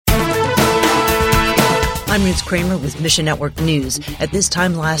I'm Ruth Kramer with Mission Network News. At this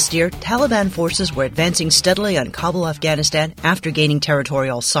time last year, Taliban forces were advancing steadily on Kabul, Afghanistan, after gaining territory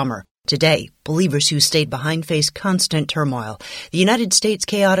all summer. Today, believers who stayed behind face constant turmoil. The United States'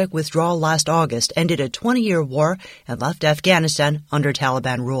 chaotic withdrawal last August ended a 20-year war and left Afghanistan under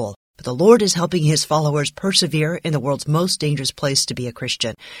Taliban rule. But the Lord is helping His followers persevere in the world's most dangerous place to be a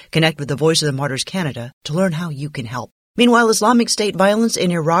Christian. Connect with the Voice of the Martyrs Canada to learn how you can help. Meanwhile, Islamic State violence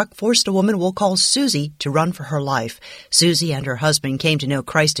in Iraq forced a woman we'll call Susie to run for her life. Susie and her husband came to know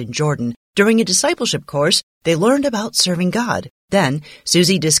Christ in Jordan. During a discipleship course, they learned about serving God. Then,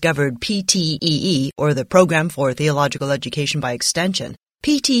 Susie discovered PTEE, or the Program for Theological Education by Extension.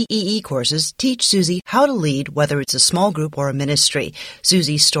 PTEE courses teach Susie how to lead, whether it's a small group or a ministry.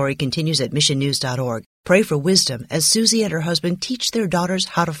 Susie's story continues at missionnews.org. Pray for wisdom as Susie and her husband teach their daughters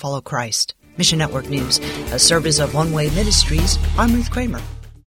how to follow Christ. Mission Network News, a service of One Way Ministries. I'm Ruth Kramer.